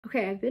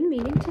Okay, I've been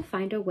meaning to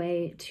find a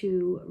way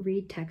to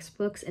read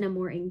textbooks in a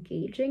more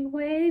engaging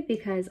way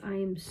because I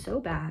am so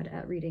bad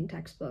at reading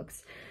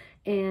textbooks.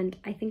 And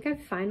I think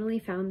I've finally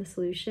found the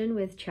solution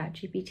with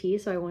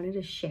ChatGPT, so I wanted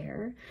to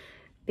share.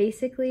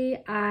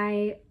 Basically,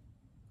 I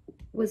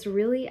was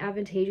really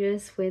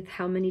advantageous with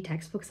how many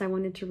textbooks I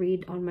wanted to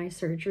read on my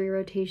surgery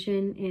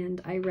rotation,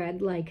 and I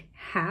read like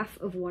half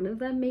of one of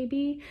them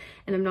maybe,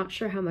 and I'm not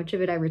sure how much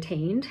of it I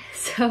retained.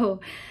 So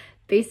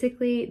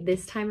basically,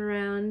 this time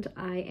around,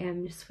 I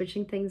am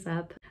switching things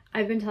up.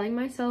 I've been telling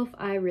myself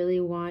I really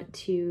want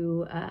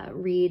to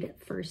read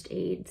First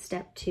Aid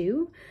Step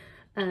 2,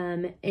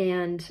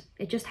 and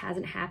it just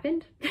hasn't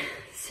happened.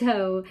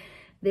 So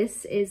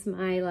this is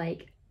my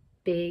like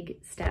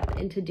big step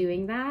into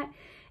doing that,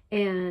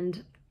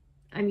 and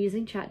I'm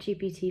using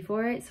ChatGPT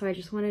for it. So I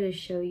just wanted to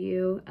show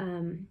you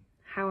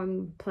how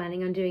I'm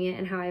planning on doing it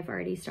and how I've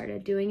already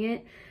started doing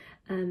it.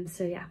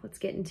 So yeah, let's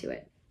get into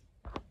it.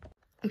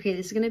 Okay,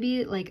 this is gonna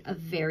be like a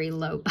very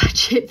low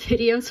budget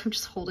video, so I'm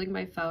just holding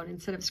my phone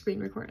instead of screen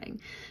recording.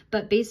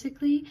 But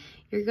basically,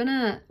 you're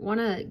gonna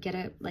wanna get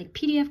a like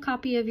PDF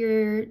copy of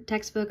your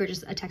textbook, or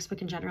just a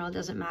textbook in general, it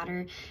doesn't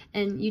matter.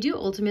 And you do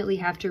ultimately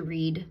have to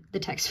read the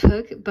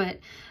textbook, but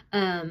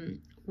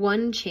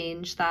one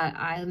change that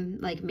I'm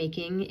like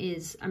making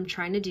is I'm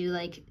trying to do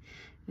like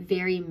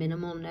very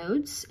minimal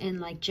notes and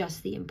like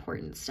just the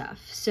important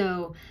stuff.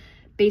 So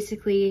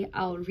basically,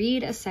 I'll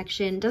read a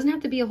section. It doesn't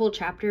have to be a whole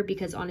chapter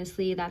because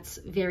honestly, that's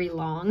very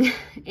long.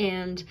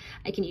 And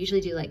I can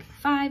usually do like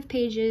 5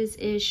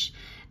 pages-ish.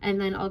 And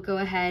then I'll go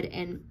ahead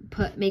and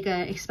make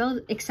a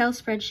Excel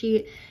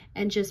spreadsheet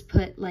and just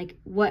put like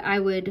what I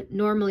would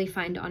normally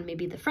find on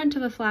maybe the front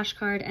of a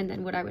flashcard, and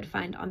then what I would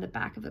find on the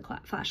back of the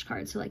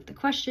flashcard. So like the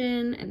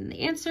question and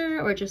the answer,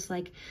 or just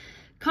like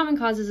common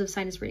causes of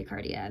sinus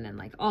bradycardia, and then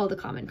like all the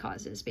common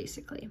causes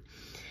basically.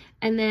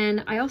 And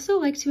then I also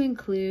like to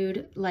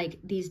include like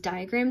these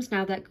diagrams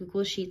now that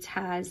Google Sheets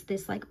has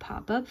this like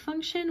pop-up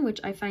function, which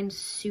I find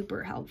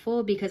super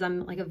helpful because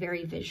I'm like a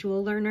very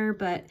visual learner,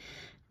 but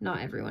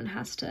not everyone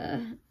has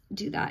to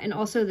do that. And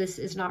also this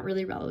is not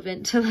really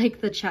relevant to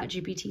like the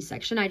ChatGPT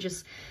section. I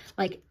just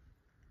like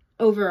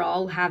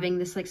overall having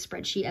this like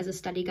spreadsheet as a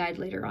study guide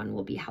later on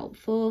will be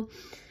helpful,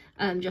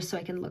 just so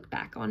I can look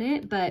back on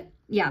it. But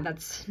yeah,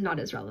 that's not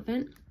as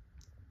relevant.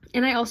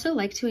 And I also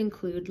like to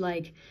include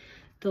like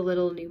the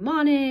little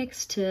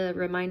mnemonics to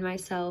remind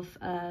myself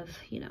of,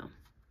 you know,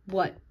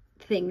 what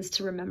things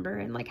to remember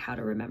and like how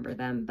to remember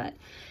them. But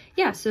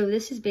yeah, so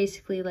this is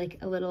basically like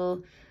a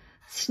little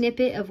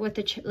snippet of what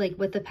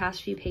the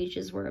past few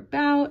pages were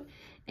about.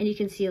 And you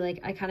can see like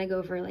I kind of go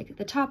over like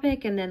the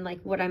topic and then like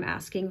what I'm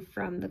asking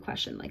from the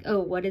question, like, oh,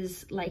 what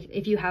is like,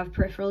 if you have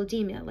peripheral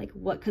edema, like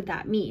what could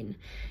that mean?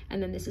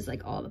 And then this is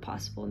like all the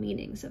possible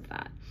meanings of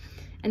that.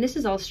 And this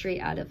is all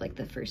straight out of like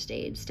the First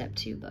Aid Step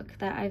 2 book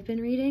that I've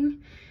been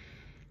reading.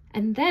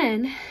 And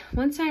then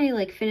once I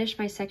like finish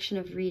my section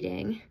of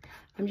reading,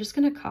 I'm just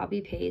gonna copy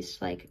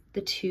paste like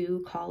the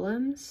 2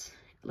 columns,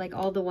 like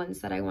all the ones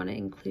that I want to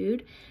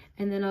include.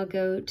 And then I'll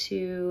go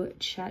to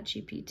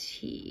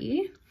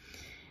ChatGPT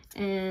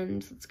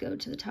and let's go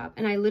to the top.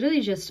 And I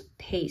literally just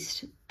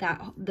paste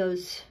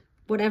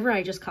whatever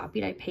I just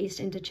copied, I paste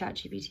into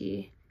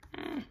ChatGPT.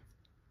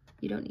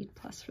 You don't need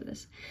plus for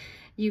this.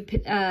 You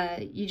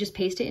just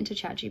paste it into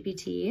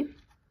ChatGPT.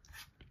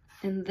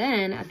 And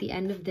then at the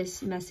end of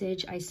this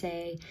message, I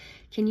say,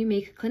 can you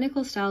make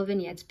clinical style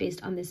vignettes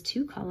based on this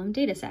 2-column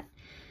data set?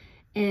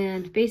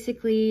 And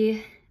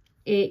basically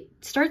it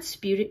started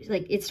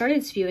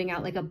spewing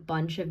out like a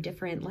bunch of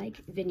different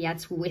like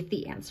vignettes with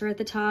the answer at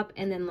the top.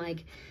 And then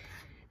like,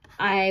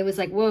 I was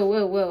like,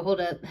 whoa,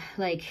 hold up.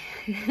 Like,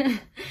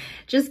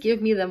 just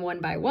give me them one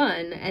by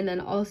one. And then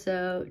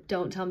also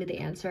don't tell me the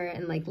answer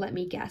and like, let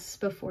me guess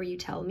before you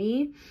tell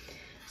me.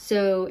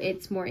 So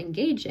it's more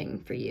engaging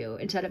for you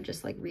instead of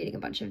just like reading a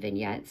bunch of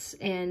vignettes.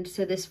 And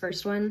so this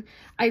first one,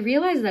 I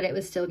realized that it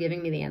was still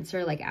giving me the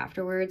answer like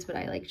afterwards, but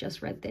I like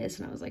just read this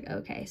and I was like,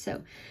 okay.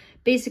 So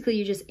basically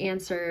you just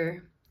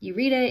you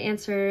read it,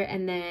 answer,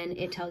 and then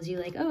it tells you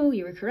like, oh,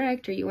 you were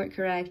correct or you weren't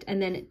correct.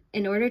 And then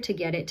in order to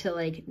get it to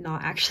like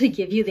not actually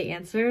give you the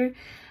answer,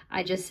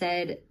 I just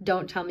said,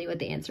 don't tell me what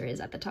the answer is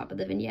at the top of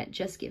the vignette,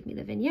 just give me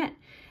the vignette.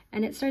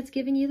 And it starts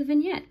giving you the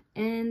vignette.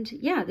 And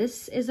yeah,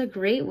 this is a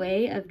great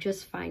way of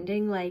just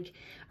finding like,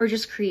 or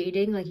just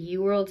creating like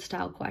UWorld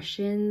style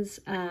questions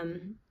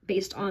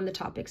based on the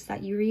topics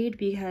that you read,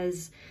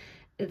 because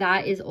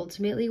that is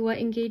ultimately what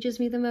engages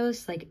me the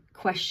most, like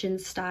question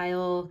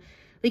style.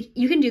 Like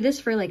you can do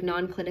this for like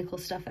non-clinical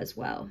stuff as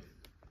well.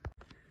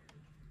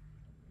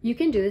 You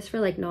can do this for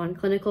like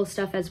non-clinical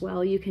stuff as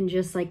well. You can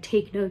just like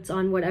take notes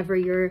on whatever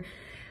you're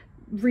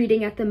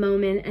reading at the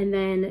moment and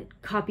then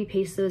copy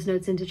paste those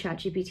notes into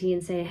ChatGPT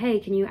and say, hey,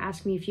 can you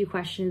ask me a few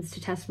questions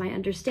to test my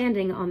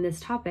understanding on this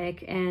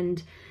topic,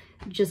 and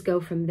just go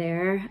from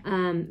there.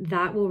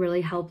 That will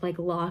really help like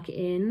lock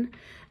in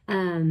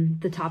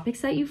the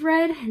topics that you've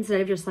read instead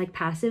of just like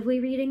passively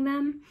reading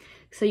them.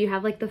 So you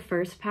have like the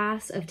first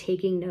pass of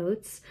taking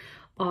notes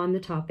on the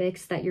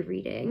topics that you're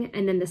reading.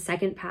 And then the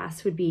second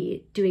pass would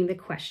be doing the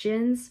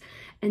questions.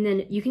 And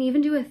then you can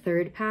even do a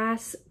third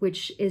pass,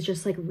 which is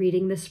just like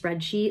reading the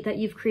spreadsheet that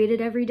you've created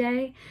every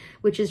day,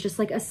 which is just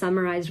like a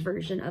summarized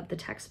version of the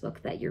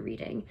textbook that you're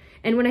reading.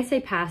 And when I say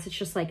pass, it's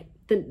just like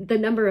the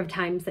number of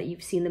times that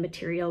you've seen the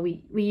material.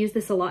 We use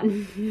this a lot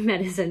in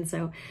medicine,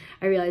 so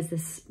I realize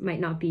this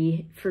might not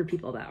be for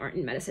people that aren't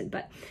in medicine,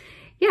 but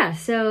yeah,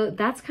 so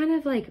that's kind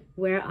of like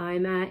where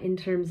I'm at in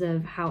terms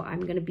of how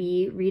I'm going to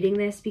be reading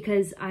this,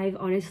 because I've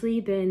honestly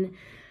been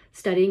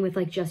studying with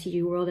like just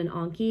UWorld and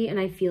Anki, and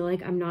I feel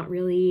like I'm not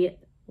really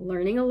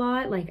learning a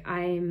lot. Like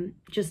I'm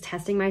just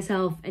testing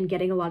myself and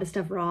getting a lot of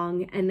stuff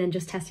wrong, and then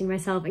just testing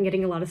myself and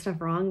getting a lot of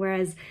stuff wrong,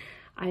 whereas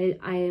I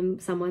am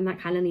someone that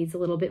kind of needs a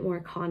little bit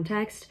more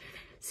context.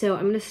 So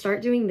I'm going to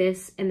start doing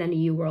this and then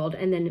UWorld,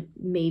 and then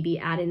maybe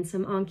add in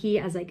some Anki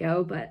as I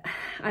go, but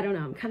I don't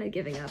know, I'm kind of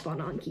giving up on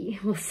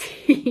Anki. We'll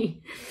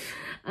see.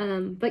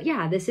 But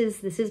yeah, this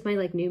is my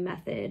like new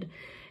method,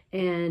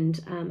 and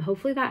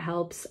hopefully that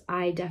helps.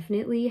 I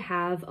definitely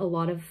have a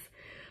lot of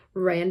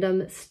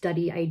random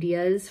study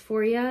ideas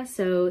for you,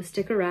 so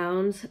stick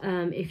around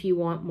if you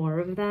want more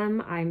of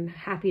them. I'm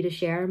happy to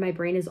share. My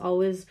brain is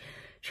always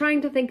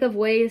trying to think of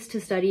ways to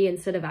study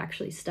instead of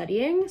actually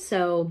studying,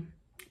 so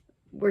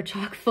we're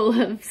chock full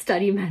of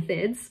study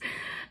methods.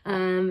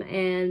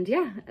 And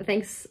yeah,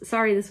 thanks.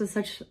 Sorry, this was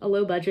such a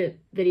low budget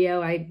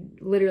video. I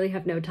literally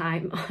have no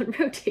time on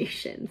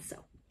rotation. So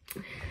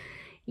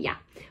yeah,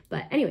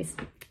 but anyways,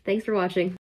 thanks for watching.